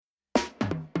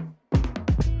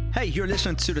Hey, you're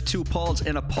listening to the Two Pauls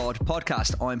in a Pod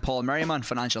podcast. I'm Paul Merriman,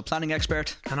 financial planning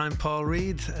expert. And I'm Paul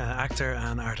Reid, actor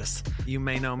and artist. You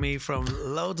may know me from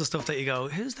loads of stuff that you go,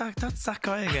 who's that? That's that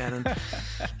guy again.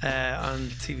 And on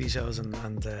TV shows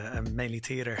and mainly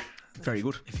theatre. Very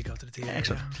good. If you go to the theatre.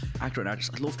 Excellent. Yeah. Actor and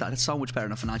artist. I love that. It's so much better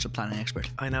than a financial planning expert.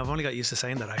 I know. I've only got used to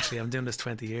saying that, actually. I'm doing this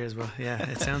 20 years, but yeah,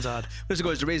 it sounds odd. Listen,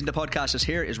 guys, the reason the podcast is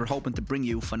here is we're hoping to bring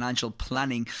you financial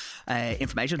planning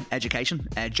information, education,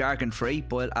 jargon free,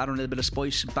 but add on a little bit of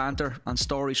spice, banter and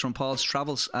stories from Paul's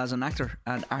travels as an actor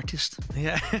and artist.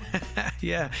 Yeah.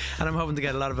 Yeah. And I'm hoping to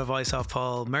get a lot of advice off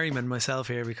Paul Merriman myself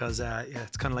here because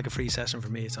it's kind of like a free session for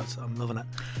me, so I'm loving it.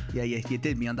 Yeah, you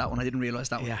did me on that one. I didn't realise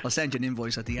that one. Yeah. I'll send you an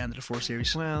invoice at the end of the first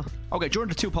series. Well, okay, during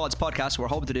the Two Pods podcast, what we're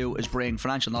hoping to do is bring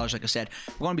financial knowledge. Like I said,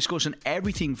 we're going to be discussing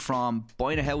everything from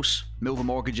buying a house, moving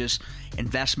mortgages,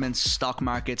 investments, stock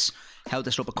markets, how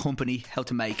to set up a company, how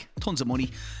to make tons of money,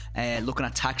 looking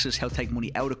at taxes, how to take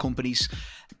money out of companies,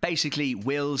 basically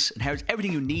wills, and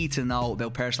everything you need to know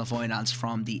about personal finance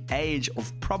from the age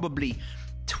of probably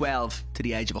 12 to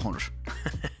the age of 100.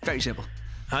 Very simple.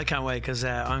 I can't wait because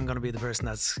I'm going to be the person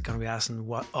that's going to be asking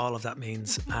what all of that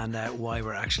means and why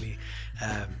we're actually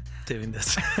doing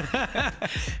this.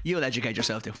 You'll educate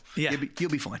yourself too. Yeah. You'll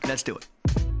be fine. Let's do it.